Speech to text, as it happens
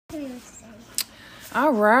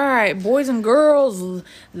All right, boys and girls,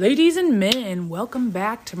 ladies and men, welcome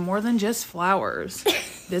back to More Than Just Flowers.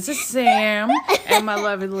 This is Sam and my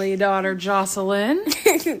lovely daughter, Jocelyn.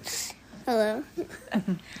 Hello.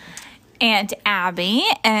 Aunt Abby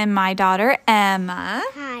and my daughter, Emma.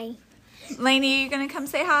 Hi. Lainey, are you going to come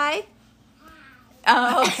say hi?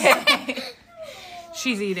 Oh, okay.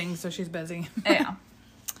 She's eating, so she's busy. Yeah.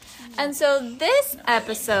 And so this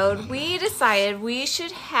episode, we decided we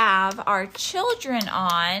should have our children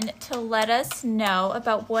on to let us know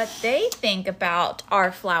about what they think about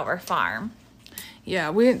our flower farm.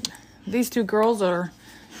 Yeah, these two girls are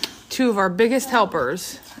two of our biggest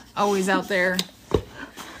helpers, always out there.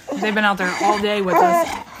 They've been out there all day with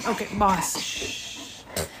us. Okay, boss. Shh.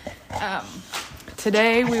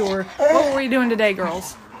 Today what were we doing today,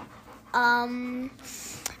 girls?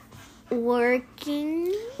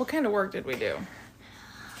 Working. What kind of work did we do?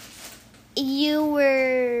 You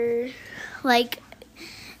were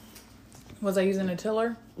Was I using a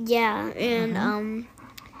tiller? yeah, and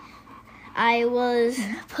I was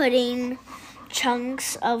putting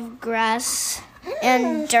chunks of grass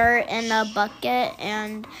and dirt in a bucket,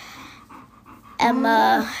 and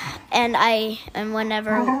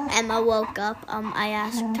whenever Emma woke up, I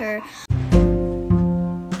asked her.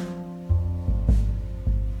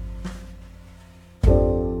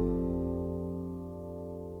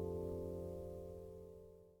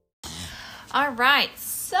 All right,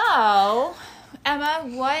 so Emma,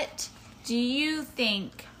 what do you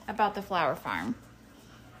think about the flower farm?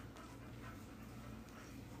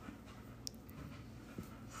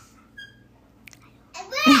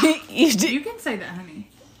 You can say that, honey.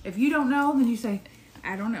 If you don't know, then you say,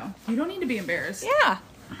 I don't know. You don't need to be embarrassed. Yeah,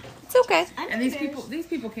 it's okay. And these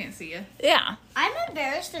people can't see you. Yeah. I'm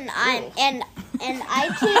embarrassed, and I'm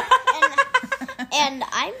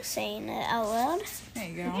saying it out loud. There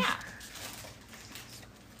you go. Yeah.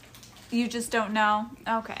 You just don't know?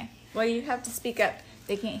 Okay. Well, you have to speak up.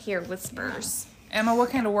 They can't hear whispers. Emma, what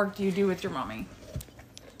kind of work do you do with your mommy?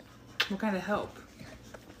 What kind of help?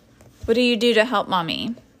 What do you do to help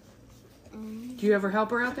mommy? Do you ever help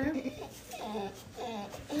her out there?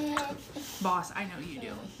 Boss, I know you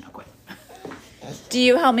do. Now quit. Do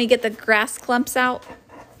you help me get the grass clumps out?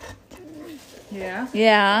 Yeah?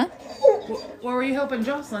 Yeah. What were you helping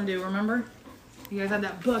Jocelyn do, remember? You guys had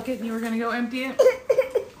that bucket and you were going to go empty it?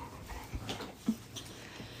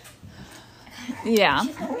 Yeah.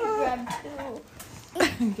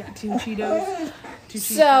 You got two Cheetos.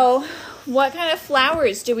 So, what kind of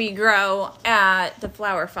flowers do we grow at the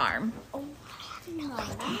flower farm?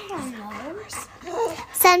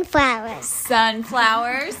 Sunflowers.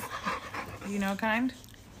 Sunflowers. You know kind?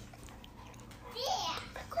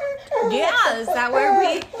 Yeah, is that where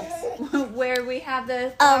we have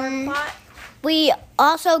the flower pot? We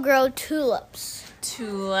also grow tulips.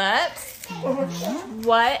 Tulips. Mm-hmm.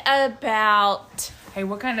 What about... Hey,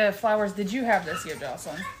 what kind of flowers did you have this year,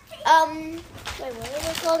 Jocelyn? Wait, what are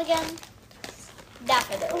they called again?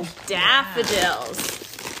 Daffodils. Daffodils.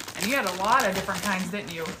 And you had a lot of different kinds,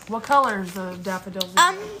 didn't you? What colors of daffodils did you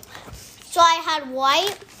have? So I had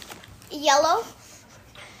white, yellow.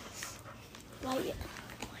 White.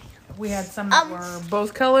 We had some that were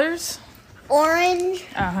both colors. Orange,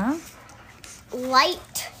 Uh-huh.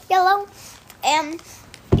 light yellow, and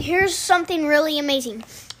here's something really amazing.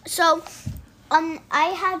 So,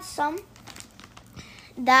 I had some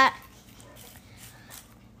that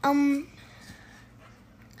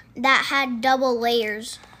had double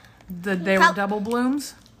layers. They were double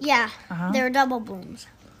blooms? Yeah, Uh-huh. they were double blooms.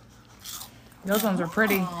 Those ones are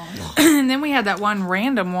pretty. And then we had that one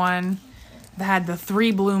random one that had the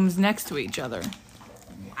 3 blooms next to each other.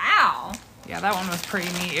 Wow. Yeah, that one was pretty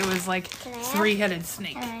neat. It was like Can I have- 3-headed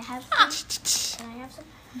snake. Can I have some? Can I have some?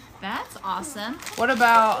 That's awesome. What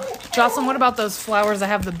about, Jocelyn, what about those flowers that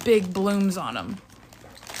have the big blooms on them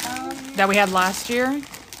that we had last year?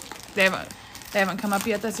 They haven't come up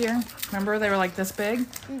yet this year? Remember, they were like this big?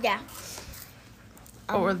 Yeah.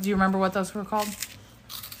 Do you remember what those were called?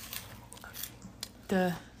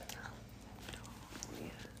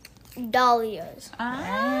 Dahlias.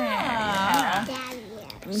 Ah.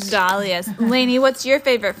 Dahlias. Lainey, what's your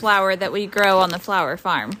favorite flower that we grow on the flower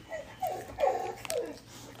farm?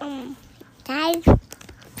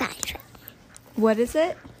 What is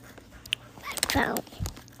it?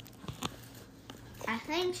 I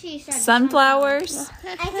think she said Sunflowers?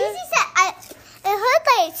 I think she said. It heard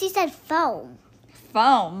like she said foam.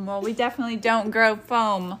 Foam. Well, we definitely don't grow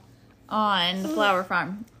foam on the flower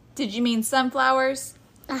farm. Did you mean sunflowers?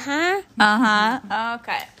 Okay.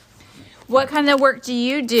 What kind of work do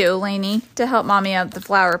you do, Lainey, to help mommy out the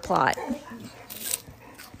flower plot?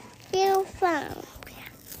 Fun.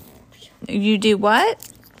 You do what?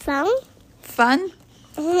 Fun? Fun?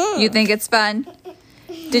 You think it's fun?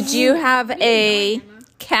 Did you have a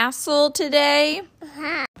castle today?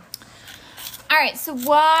 All right, so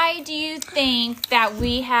why do you think that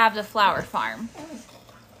we have the flower farm?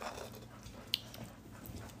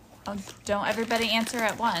 Oh, don't everybody answer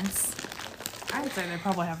at once. I would say they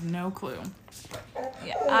probably have no clue.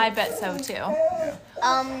 Yeah, I bet so too.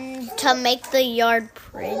 To make the yard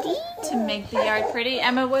pretty? To make the yard pretty.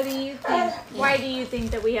 Emma, what do you think? Why do you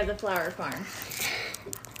think that we have the flower farm?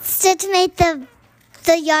 So to make the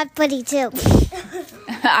yard pretty too.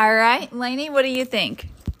 All right, Lainey, what do you think?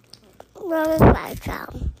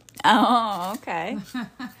 Oh, okay. Wait,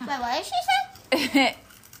 what did she say?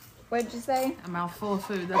 What'd you say? A mouthful of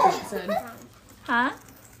food, that's what it said. Huh?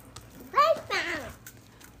 Put down.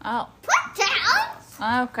 Oh, Put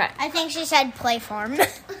down. okay. I think she said play farm.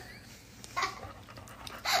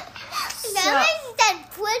 So- said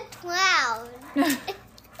put down.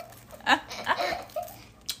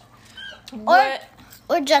 What?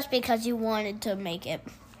 Or just because you wanted to make it.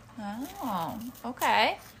 Oh,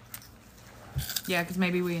 okay. Yeah, because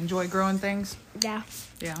maybe we enjoy growing things. Yeah.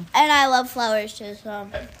 Yeah. And I love flowers too, so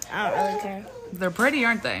I don't really care. They're pretty,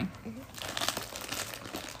 aren't they?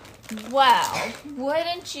 Well,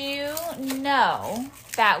 wouldn't you know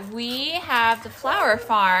that we have the flower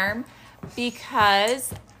farm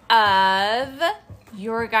because of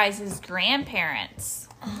your guys' grandparents?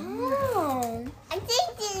 Oh. I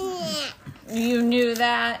think You knew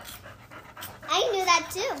that? I knew that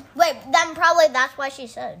too. Wait, then probably that's why she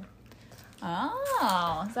said.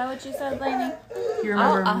 Oh, is that what you said, Lainey? You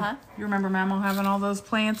remember? uh-huh. You remember Mama having all those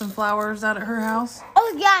plants and flowers out at her house?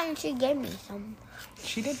 Oh yeah, and she gave me some.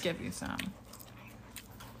 She did give you some.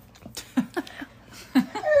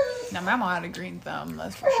 Now, Mama had a green thumb,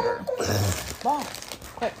 that's for sure. Ball,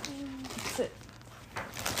 quick, sit.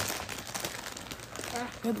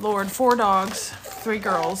 Good Lord, 4 dogs, 3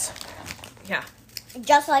 girls. Yeah,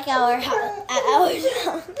 Just like our house. At our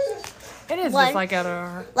house. it is One. just like at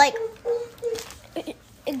our. Like,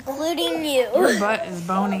 including you. Your butt is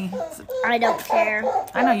bony. I don't care.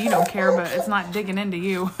 I know you don't care, but it's not digging into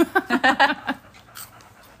you.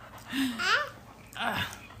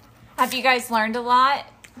 Have you guys learned a lot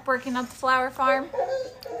working at the flower farm?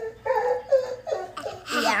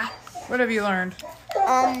 Yeah. What have you learned?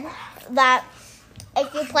 That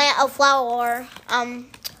if you plant a flower,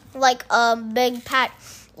 like a big patch,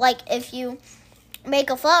 like if you make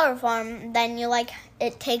a flower farm, then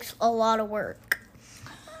it takes a lot of work.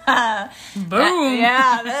 Boom.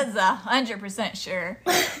 Yeah, that's 100% sure.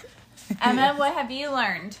 Emma, what have you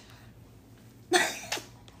learned?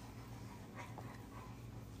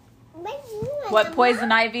 What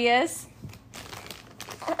poison ivy is?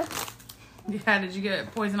 Yeah, did you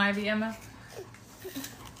get poison ivy, Emma?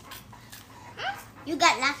 You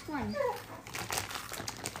got last one.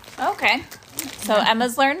 Okay. So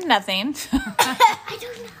Emma's learned nothing. I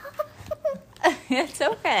don't know. It's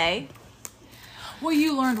okay. Well,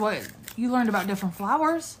 you learned about different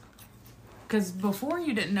flowers. Because before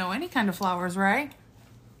you didn't know any kind of flowers, right?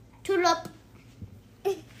 Tulip.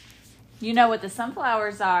 You know what the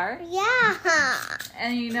sunflowers are, Yeah.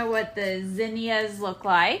 and you know what the zinnias look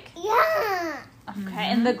like. Yeah. Okay,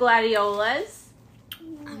 and the gladiolas.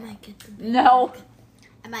 I might get the No.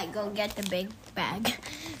 I might go get the big bag.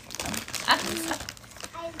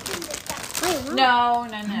 No.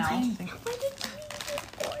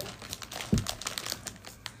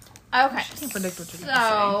 Okay. Can't predict what you're going to say.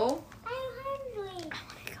 So, I'm hungry. I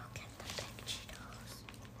want to go get the big Cheetos.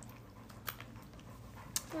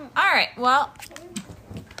 all right. Well,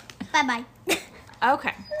 Bye-bye.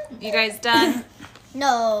 okay. You guys done?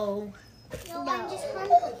 No. No, I'm just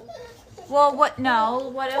hungry. Well, what? No.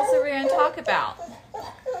 What else are we going to talk about?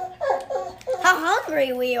 How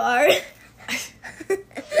hungry we are.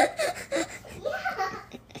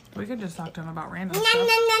 We could just talk to him about random Nom, stuff.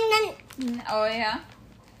 nom, nom, nom. Oh yeah.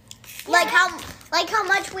 Like how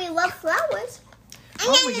much we love flowers.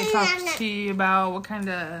 Or we could talk to you about what kind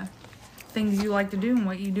of things you like to do and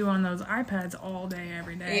what you do on those iPads all day,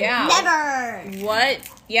 every day. Yeah. Never. What?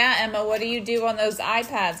 Yeah, Emma. What do you do on those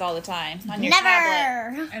iPads all the time? On your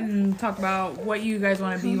tablet? Never. And talk about what you guys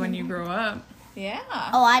want to be when you grow up. Yeah.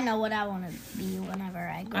 Oh, I know what I want to be whenever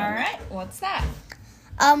I grow All up. right. What's that?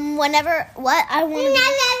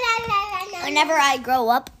 Whenever I grow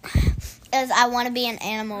up is I want to be an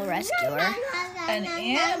animal rescuer. An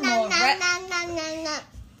animal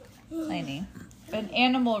Lainey. An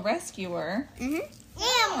animal rescuer. Animal.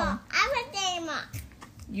 I'm an animal.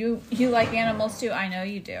 You like animals too? I know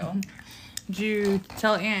you do. Did you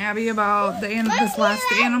tell Aunt Abby about this last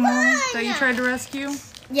animal that you tried to rescue?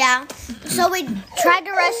 Yeah. So we tried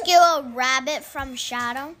to rescue a rabbit from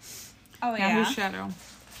Shadow. Oh, Yeah, yeah. who's Shadow?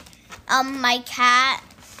 My cat.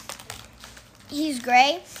 He's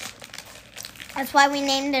gray. That's why we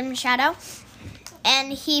named him Shadow.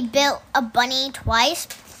 And he built a bunny twice,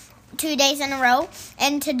 2 days in a row.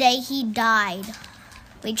 And today he died.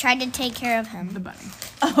 We tried to take care of him. The bunny.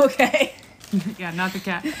 Okay. Yeah, not the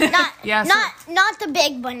cat. Not, Yeah, so- not the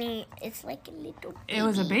big bunny. It's like a little. It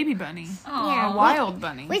was a baby bunny. Aw. A wild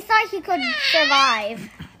bunny. We thought he could survive,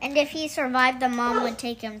 and if he survived, the mom would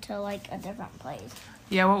take him to like a different place.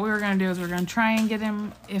 Yeah, what we were going to do is we were going to try and get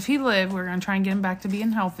him, if he lived, we were going to try and get him back to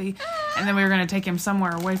being healthy. And then we were going to take him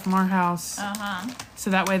somewhere away from our house. Uh-huh. So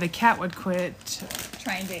that way the cat would quit.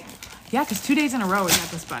 Trying to... Yeah, because 2 days in a row we got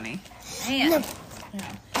this bunny. Man.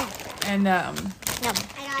 And No.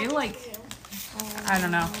 it like, I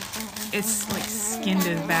don't know, it's like skinned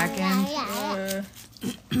his back end.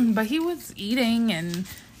 But he was eating and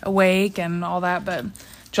awake and all that. But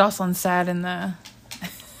Jocelyn sat in the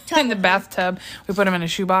bathtub. We put him in a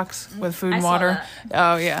shoebox with food and I saw water.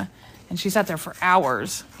 Oh yeah, and she sat there for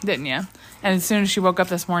hours, didn't you? And as soon as she woke up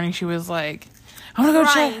this morning, she was like, "I'm gonna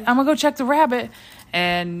go check. I'm gonna go check the rabbit."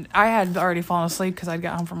 And I had already fallen asleep because I'd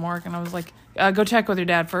got home from work, and I was like, "Go check with your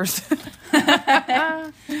dad first."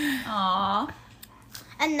 Aw.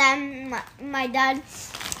 And then my dad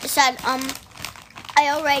said, I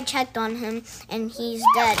already checked on him, and he's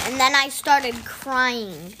dead. And then I started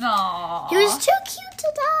crying. Aw. He was too cute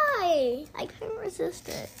to die. I couldn't resist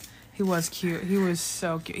it. He was cute. He was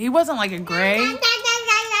so cute. He wasn't like a gray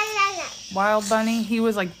wild bunny. He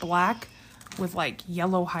was like black with like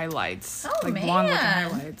yellow highlights, Oh, like blonde looking man.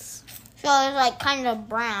 highlights. So it was like kind of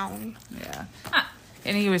brown. Yeah. Huh.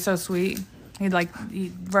 And he was so sweet. He'd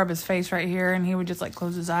rub his face right here, and he would just like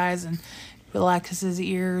close his eyes and relax his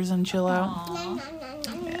ears and chill out. Aw.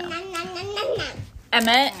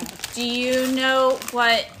 Emmett, do you know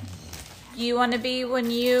what you want to be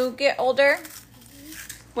when you get older?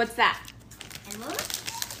 What's that?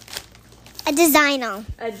 A designer.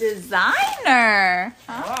 A designer.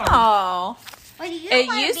 Oh. What do you It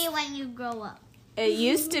want used- to be when you grow up? It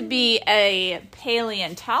used to be a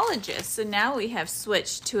paleontologist, so now we have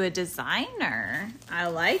switched to a designer. I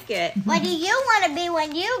like it. What do you want to be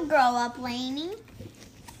when you grow up, Lainey?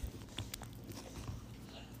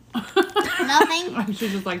 Nothing.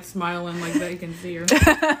 She's just like smiling like they can see her.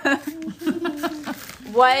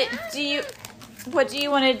 What do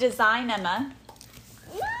you want to design, Emma?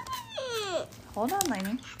 Hold on,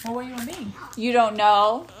 Lainey. Well, what do you want to be? You don't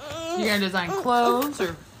know? You're gonna design clothes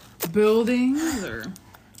or buildings or?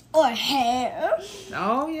 Or hair.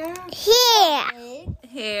 Oh yeah. Hair.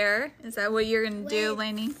 Hair. Is that what you're going to do,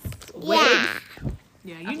 Lainey? Yeah.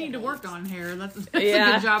 Yeah, you need to work on hair. That's a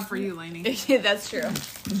Yeah. good job for you, Lainey. That's true.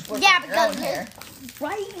 Yeah, because hair.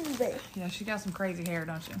 crazy. Yeah, she got some crazy hair,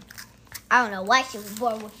 don't you? I don't know why she was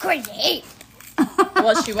born with crazy hair.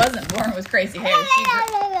 Well, she wasn't born with crazy hair.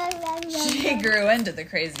 She grew into the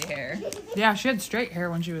crazy hair. Yeah, she had straight hair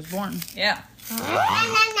when she was born. Yeah.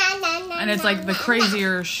 And it's like the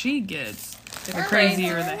crazier she gets, the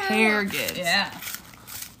crazier the hair gets. Yeah.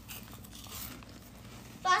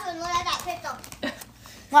 Boston, look at that picture.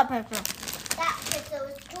 What picture? That picture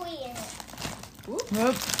was gooey in it. Whoop.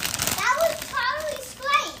 That was probably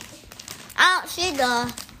straight. I don't see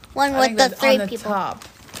the one I with think the that's three on the people. top.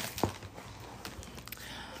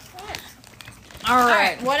 All All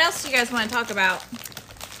right. right. What else do you guys want to talk about?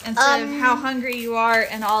 Instead of how hungry you are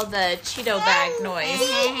and all the Cheeto bag noise.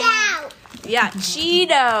 Yeah,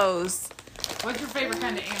 Cheetos. What's your favorite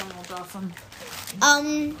kind of animal, Jocelyn?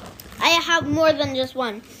 I have more than just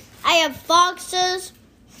one. I have foxes,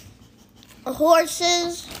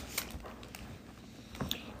 horses,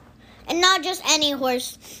 and not just any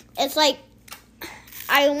horse. It's like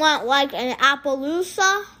I want like an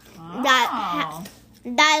Appaloosa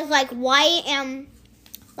that is like white and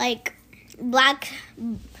like black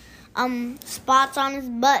spots on his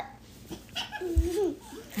butt.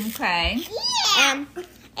 Okay.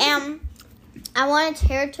 And I want its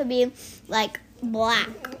hair to be like black.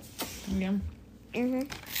 Yeah.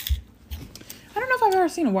 Mhm. I don't know if I've ever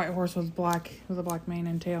seen a white horse with a black mane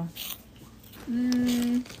and tail.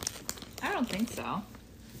 I don't think so.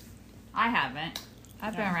 I haven't.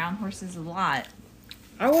 I've been around horses a lot.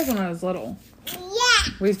 I was when I was little.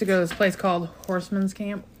 Yeah. We used to go to this place called Horseman's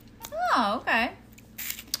Camp Oh, okay.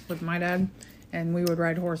 with my dad, and we would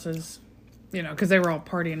ride horses, you know, because they were all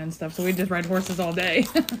partying and stuff, so we'd just ride horses all day.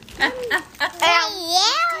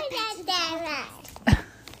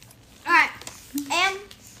 Alright. And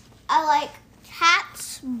I like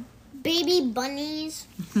cats, baby bunnies.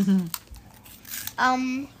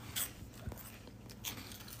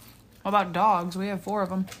 What about dogs? We have 4 of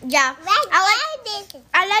them. Yeah.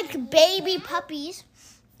 I like baby puppies.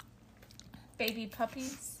 Baby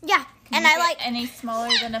puppies? Yeah. Can And you I get like any smaller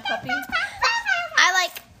than a puppy? I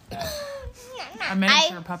like A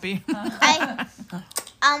miniature puppy.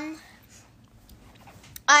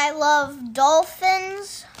 I love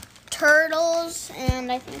dolphins, turtles,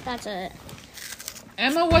 and I think that's it.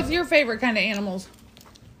 Emma, what's your favorite kind of animals?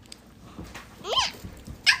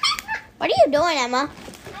 What are you doing, Emma?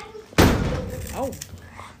 Oh.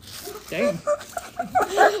 Dang.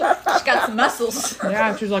 She's got some muscles.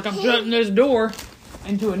 Yeah, she's like, I'm shutting this door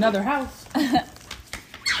into another house.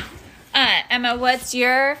 Emma, what's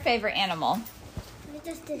your favorite animal?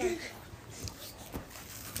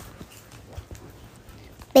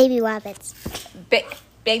 Baby rabbits.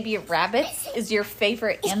 Baby rabbits is your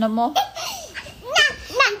favorite animal?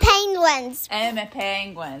 Penguins. And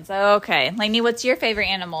penguins. Okay. Lainey, what's your favorite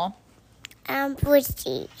animal?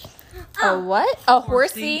 Horsey. A what? A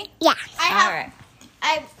horsey? Yeah. All right.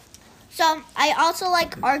 I also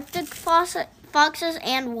like Arctic foxes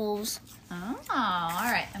and wolves. Oh,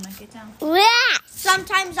 all right. Emma, get down.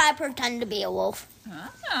 Sometimes I pretend to be a wolf.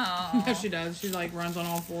 Oh. Yeah, she does. She like runs on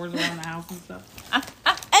all 4s around the house and stuff.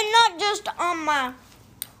 And not just on my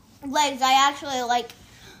legs. I actually like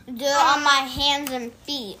do it on my hands and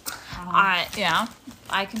feet. Yeah,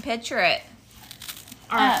 I can picture it.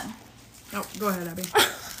 All right. Oh, go ahead, Abby.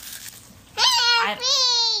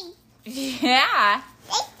 Yeah.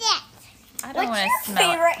 I don't want to smell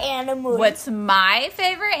it. Favorite animal? What's my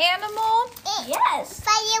favorite animal? Yes.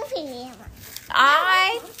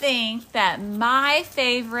 I think that my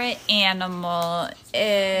favorite animal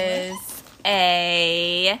is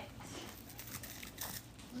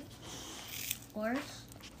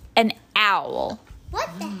an owl. What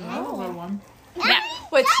the That's a hell? good one. Now,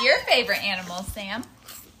 what's your favorite animal, Sam?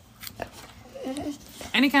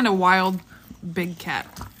 Any kind of wild big cat.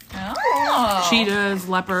 Oh. Cheetahs,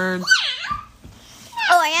 leopards,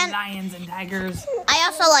 Oh, and lions, and tigers. I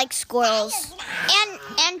also like squirrels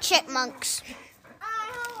and chipmunks.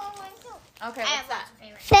 Okay, what's that?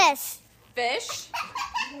 Fish. Fish?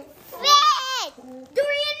 Fish.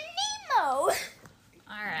 Dory and Nemo.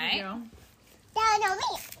 All right.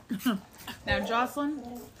 Now, Jocelyn,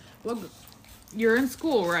 well, you're in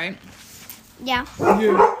school, right? Yeah.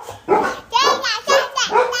 Yeah.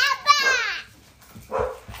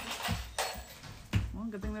 Well,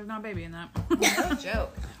 good thing there's not a baby in that. No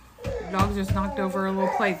joke. Dog just knocked over a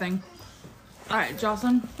little plaything. All right,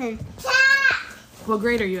 Jocelyn, what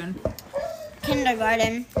grade are you in?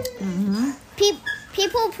 Kindergarten.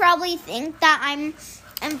 People probably think that I'm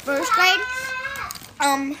in first grade,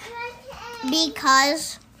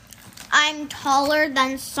 because I'm taller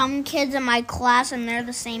than some kids in my class, and they're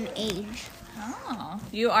the same age. Oh,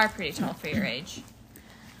 you are pretty tall for your age.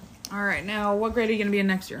 All right, now what grade are you going to be in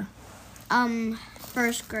next year?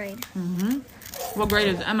 First grade. What grade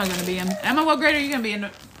is Emma going to be in? Emma, what grade are you going to be in?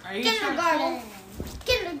 Are you Kindergarten.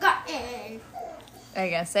 Kindergarten. Are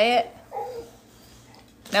you gonna say it?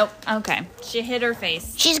 Nope. Okay. She hit her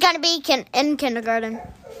face. She's gonna be in kindergarten.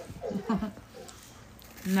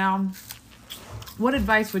 Now, what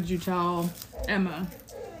advice would you tell Emma?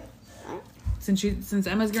 Since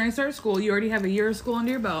Emma's going to start school, you already have a year of school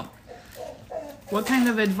under your belt. What kind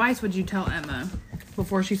of advice would you tell Emma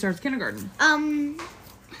before she starts kindergarten?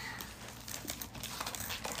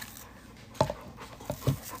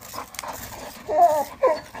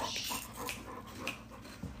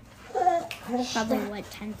 Probably what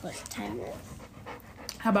 10 plus 10.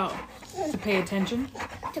 How about to pay attention?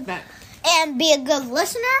 That. And be a good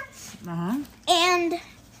listener. And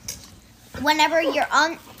whenever you're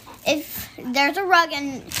on, if there's a rug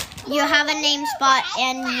and you have a name spot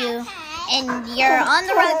and you're on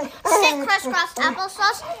the rug, sit crisscross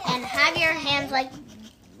applesauce and have your hands like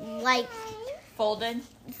Folded.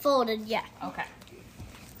 folded. Yeah. Okay.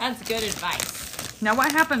 That's good advice. Now,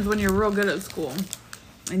 what happens when you're real good at school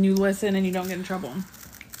and you listen and you don't get in trouble?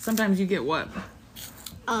 Sometimes you get what?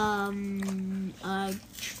 A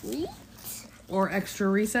treat. Or extra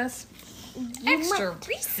recess? Extra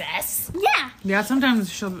recess. Yeah. Yeah, sometimes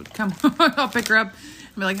she'll come. I'll pick her up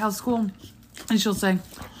and be like, "How's school?" And she'll say,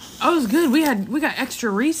 "Oh, it was good. We got extra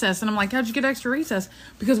recess." And I'm like, "How'd you get extra recess?"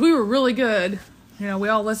 Because we were really good. You know, we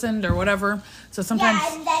all listened or whatever. So sometimes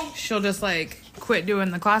she'll just like quit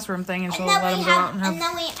doing the classroom thing and she'll let them go out and have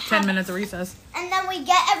 10 minutes of recess. And then we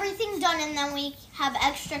get everything done, and then we have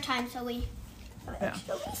extra time, so we have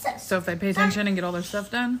extra recess. So if they pay attention and get all their stuff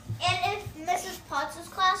done. And if Mrs. Potts'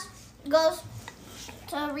 class goes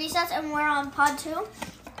to recess and we're on pod 2,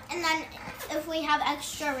 And then if we have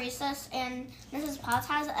extra recess and Mrs. Potts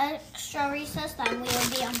has extra recess, then we will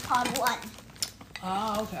be on pod 1.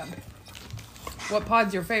 Oh, okay. What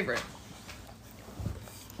pod's your favorite?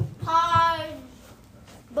 Pod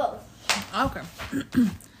both. Okay.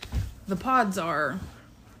 The pods are,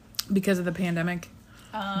 because of the pandemic,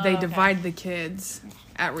 they divide the kids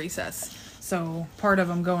at recess. So part of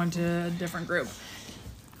them go into a different group.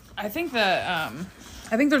 I think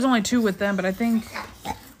there's only 2 with them, but I think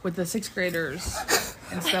with the 6th graders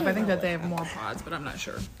and stuff, I think that they have more pods, but I'm not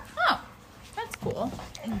sure. Oh, that's cool.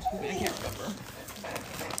 I can't remember.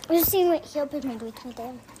 I'm just seeing what he opened my week right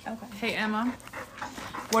there. Okay. Hey, Emma,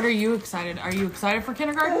 what are you excited? Are you excited for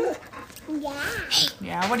kindergarten? Yeah.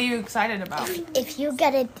 Yeah, what are you excited about? If you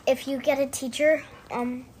get a teacher,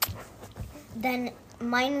 then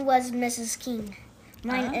mine was Mrs. King.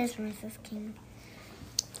 Mine is Mrs. King.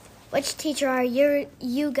 Which teacher are you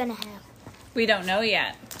gonna have? We don't know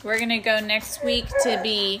yet. We're gonna go next week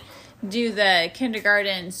to do the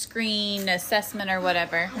kindergarten screen assessment or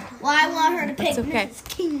whatever. Well, I want her to pick okay. Mrs.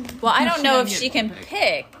 King. Well, I don't She know if doesn't she get can to pick.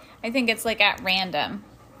 pick. I think it's like at random.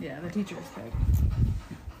 Yeah, the teacher's pick.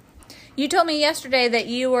 You told me yesterday that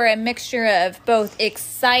you were a mixture of both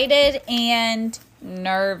excited and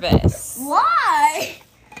nervous. Why?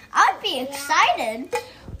 I'd be excited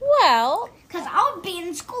Well, because I would be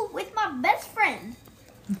in school with my best friend.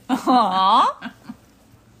 aww.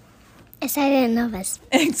 Excited and nervous.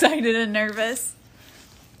 Excited and nervous.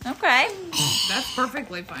 Okay. That's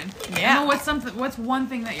perfectly fine. Yeah. Emma, what's one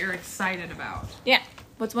thing that you're excited about? Yeah.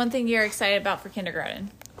 What's one thing you're excited about for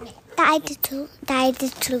kindergarten? That I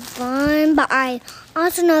did to learn, but I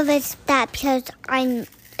also know that because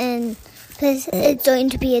it's going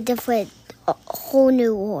to be a whole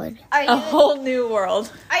new world. A whole new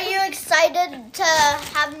world. Are you excited to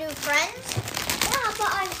have new friends? Yeah, but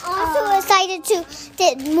I'm also excited to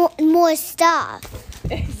get more stuff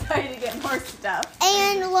Excited to get more stuff.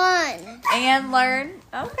 and learn. And learn.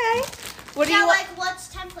 Okay. What do you like what's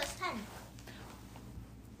 10 plus 10?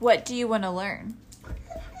 What do you want to learn?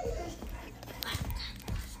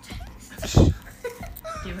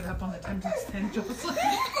 Give it up on the 10 plus 10, Jocelyn.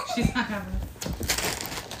 She's not having it.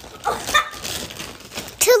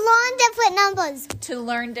 To learn different numbers. To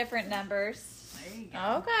learn different numbers. There you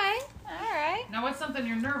go. Okay. All right. Now, what's something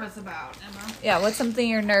you're nervous about, Emma? Yeah, what's something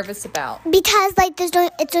you're nervous about? Because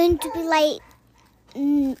it's going to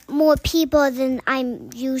be more people than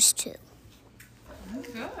I'm used to.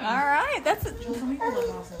 Good. All right.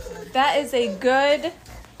 That is a good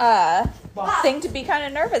thing to be kind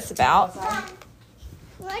of nervous about.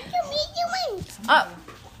 What are we doing? Oh.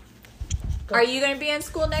 Are you going to be in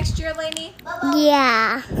school next year, Lainey?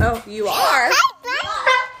 Yeah. Oh, you are?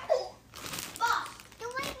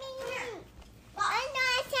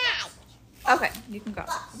 Okay, you can go.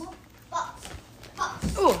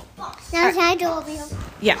 Ooh. Now can I do over here?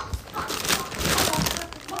 Yeah.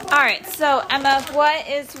 All right, so Emma, what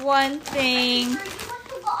is one thing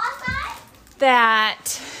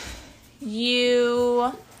that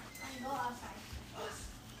you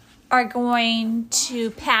are going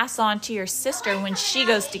to pass on to your sister when she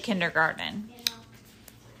goes to kindergarten?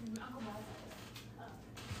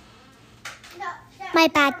 My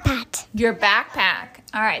backpack. Your backpack.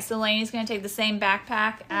 All right, so Lainey's going to take the same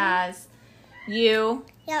backpack as you.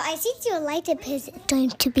 Yeah, I see you like it because it's going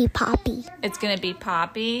to be Poppy. It's going to be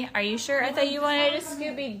Poppy. Are you sure? I thought you wanted a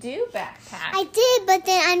Scooby-Doo backpack. I did, but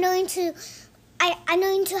then I'm going to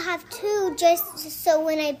have 2 just so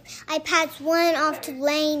when I pass one off to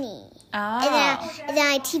Lainey. Oh. And then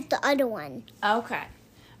I keep the other one. Okay.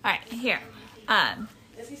 All right, here.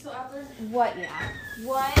 Is he still out there? What? Yeah.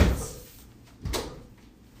 What?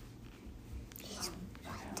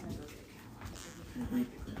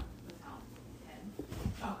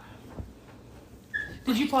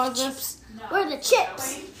 Did you pause this? Where are the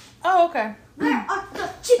chips? Oh, okay. Where are the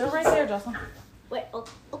chips? They're right there, Jocelyn. Wait,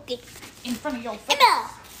 okay. In front of your face.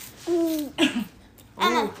 Emma!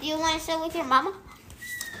 Emma, do you want to sit with your mama?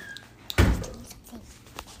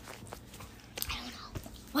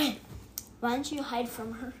 Wait, why don't you hide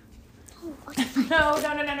from her? No.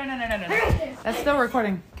 That's still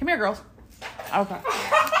recording. Come here, girls. Okay.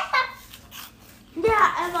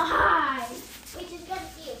 Yeah, Emma, hide. We just got to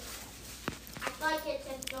see you. I like it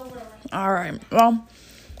to go away. All right. Well,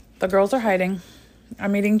 the girls are hiding.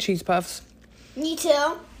 I'm eating cheese puffs Me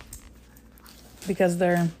too. because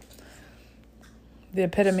they're the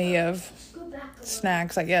epitome of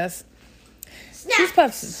snacks, I guess. Cheese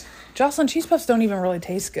puffs. Jocelyn, cheese puffs don't even really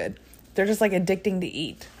taste good. They're just like addicting to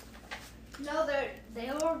eat. No, they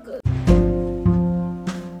are good.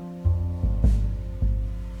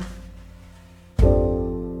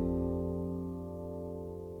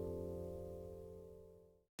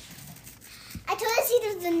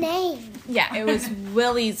 there's a name. Yeah, it was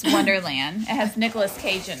Willy's Wonderland. It has Nicolas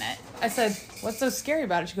Cage in it. I said, what's so scary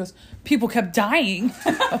about it? She goes, people kept dying.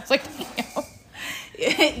 I was like, damn.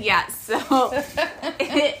 Yeah, so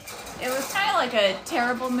it was kind of like a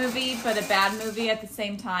terrible movie, but a bad movie at the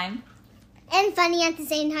same time. And funny at the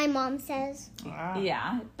same time, Mom says. Wow.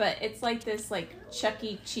 Yeah, but it's like this like Chuck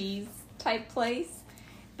E. Cheese type place,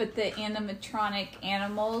 but the animatronic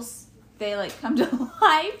animals, they like come to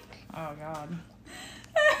life. Oh, God.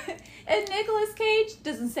 And Nicolas Cage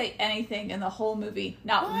doesn't say anything in the whole movie.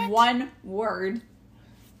 Not one word.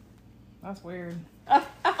 That's weird.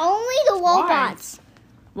 Only the robots.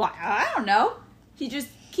 Why? I don't know. He just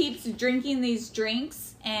keeps drinking these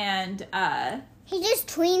drinks and He just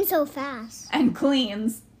tweens so fast.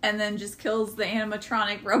 cleans and then just kills the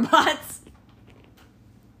animatronic robots.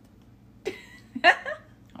 I'm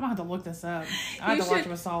gonna have to look this up. I have to watch it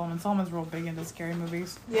with Solomon. Solomon's real big into scary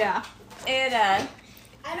movies. Yeah. It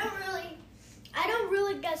I don't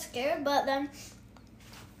really get scared, but then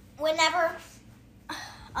whenever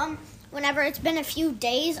it's been a few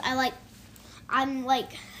days, I'm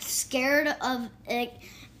like scared of it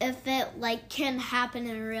if it like can happen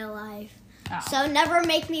in real life. Oh. So never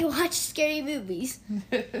make me watch scary movies.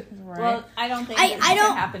 Right. well, I don't think I it can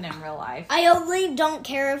don't- happen in real life. I only don't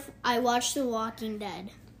care if I watch The Walking Dead,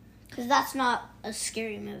 because that's not a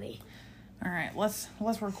scary movie. All right, let's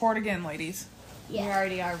record again, ladies. We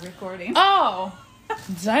already are recording. Oh,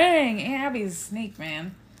 dang! Abby's a sneak,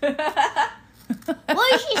 man. Well,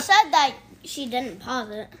 she said that she didn't pause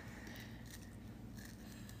it.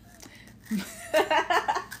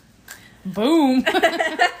 Boom!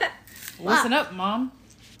 Listen up, Mom.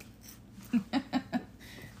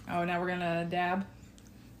 Oh, now we're gonna dab.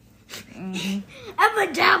 Mm-hmm. I'm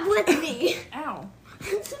a dab with me. Ow!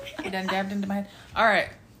 You done dabbed into my head. All right.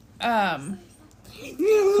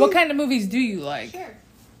 What kind of movies do you like? Sure.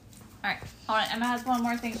 All right. Hold on. Emma has one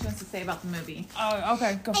more thing she wants to say about the movie. Oh,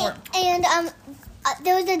 okay. Go for it. And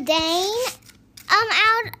there was a Dane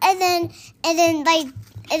out, and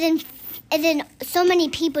then so many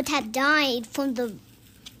people have died from the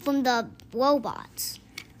robots.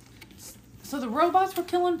 So the robots were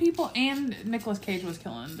killing people, and Nicolas Cage was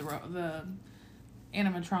killing the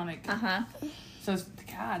animatronic. Uh-huh. So,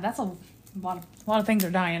 God, that's a lot of things are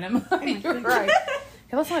dying. You're right.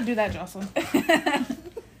 Okay, let's not do that, Jocelyn.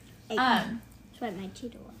 Swipe my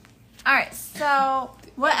Cheeto up. All right. So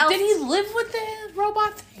what else? Did he live with the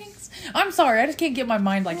robot things? I'm sorry, I just can't get my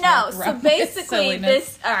mind like No. wrapped So around this basically,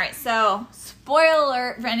 silliness. All right. So spoiler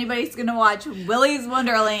alert for anybody who's gonna watch Willy's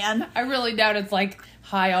Wonderland. I really doubt it's like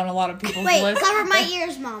high on a lot of people's Wait, list. cover my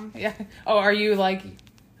ears, Mom. Yeah. Oh, are you like?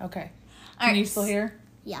 Okay. All Can right. you still hear?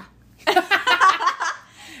 Yeah.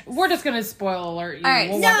 We're just gonna spoil alert you. All right,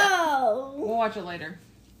 We'll watch it later.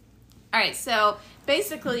 All right. So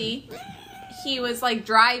basically, he was like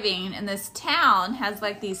driving, and this town has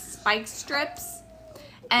like these spike strips,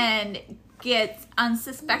 and gets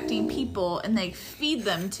unsuspecting people, and they feed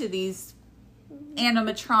them to these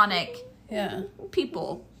animatronic Yeah.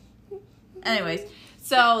 people. Anyways,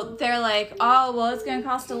 so they're like, oh, well, it's going to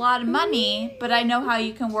cost a lot of money, but I know how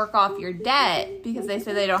you can work off your debt, because they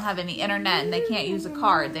say they don't have any internet and they can't use a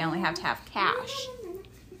card. They only have to have cash.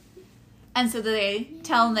 And so they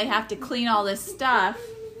tell them they have to clean all this stuff,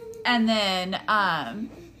 and then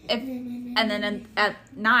at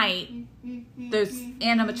night, those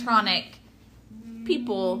animatronic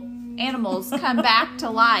animals come back to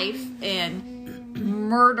life and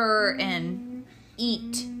murder and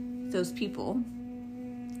eat those people.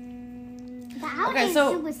 The Okay,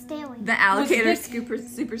 so- was staring. The alligator's Nick-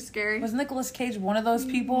 super scary. Was Nicolas Cage one of those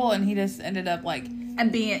people, and he just ended up like?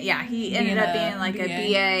 And he ended Being up a being like a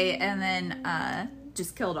BA. BA, and then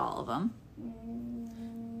just killed all of them.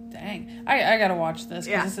 Dang, I gotta watch this.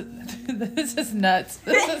 'Cause Yeah. this is nuts.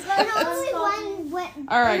 This is only one went.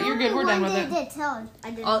 All right, you're good. We're done with it.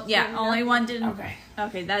 Oh yeah, only one didn't. Okay.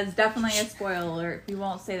 Okay, that is definitely a spoiler alert. We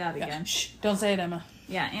won't say that again. Shh, don't say it, Emma.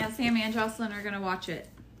 Yeah, Aunt Sammy and Jocelyn are gonna watch it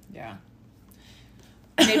Yeah.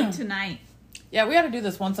 maybe tonight. Yeah, we ought to do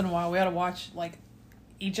this once in a while. We ought to watch like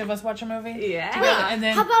each of us watch a movie. Yeah. Together, and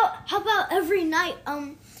then How about every night?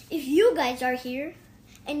 If you guys are here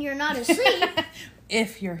and you're not asleep,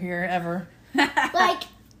 if you're here ever. like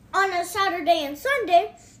on a Saturday and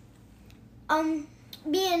Sunday,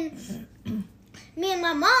 me and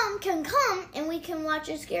my mom can come and we can watch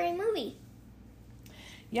a scary movie.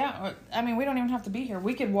 Yeah, I mean, we don't even have to be here.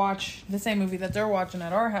 We could watch the same movie that they're watching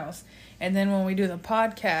at our house, and then when we do the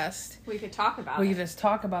podcast, We could talk about we it. could just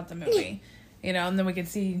talk about the movie, and then we could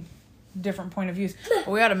see different point of views. But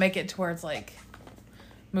we ought to make it to where it's like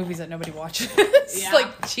movies that nobody watches, Yeah.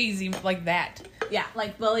 like cheesy, like that. Yeah,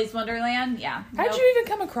 like Willy's Wonderland. Yeah. How'd you even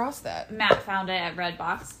come across that? Matt found it at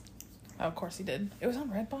Redbox. Oh, of course he did. It was on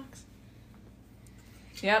Redbox?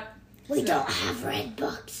 Yep. We don't have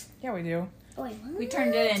Redbox. Yeah, we do. Oh, wait, what? We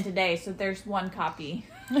turned it in today, so there's one copy.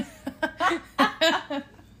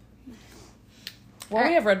 Well,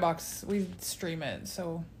 we have Redbox. We stream it,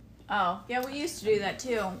 so... Oh, yeah, we used to do that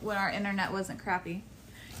too when our internet wasn't crappy.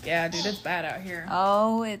 Yeah, dude, it's bad out here.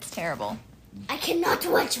 Oh, it's terrible. I cannot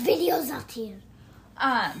watch videos out here.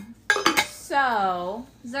 So,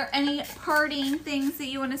 is there any parting things that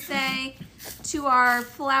you want to say to our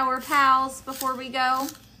flower pals before we go?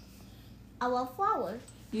 I love flowers.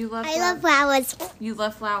 You love I love flowers. You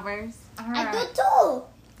love flowers. All I right. do too.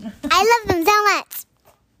 I love them so much.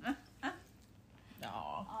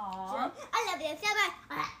 Aw. Aw. I love you so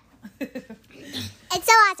much. It's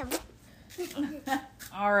so awesome.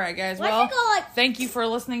 All right, guys. Why'd Well, you go like? thank you for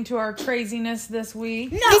listening to our craziness this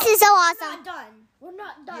week. No, This is so we're awesome. not done. We're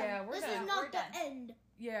not done. Yeah, we're this done. is not We're the done. end.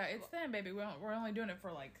 Yeah, it's then, baby. We're only doing it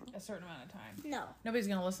for like a certain amount of time. No. Nobody's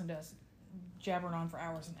gonna listen to us jabbering on for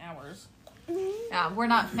hours and hours. Yeah, we're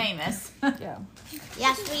not famous. Yeah.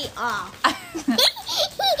 Yes, we are.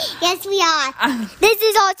 Yes, we are. This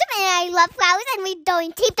is awesome, and I love flowers, and we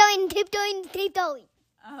doing, keep doing, keep doing, keep doing.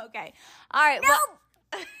 Okay. All right. Well,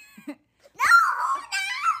 No,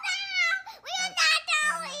 we are not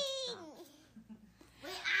doing. We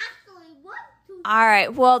actually want to. all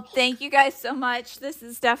right. Well, thank you guys so much. This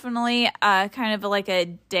is definitely kind of like a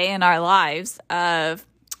day in our lives of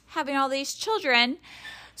having all these children.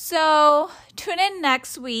 So tune in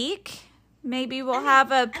next week. Maybe we'll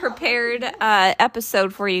have a prepared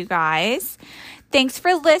episode for you guys. Thanks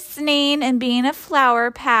for listening and being a flower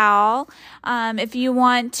pal. If you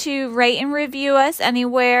want to rate and review us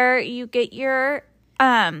anywhere you get your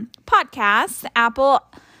podcasts, Apple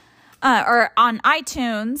or on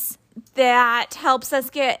iTunes, that helps us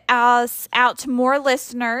get us out to more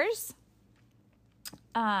listeners.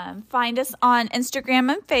 Find us on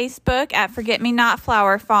Instagram and Facebook at Forget Me Not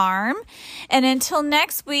Flower Farm. And until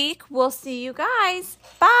next week, we'll see you guys.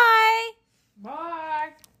 Bye. Bye.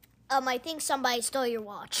 I think somebody stole your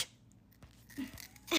watch.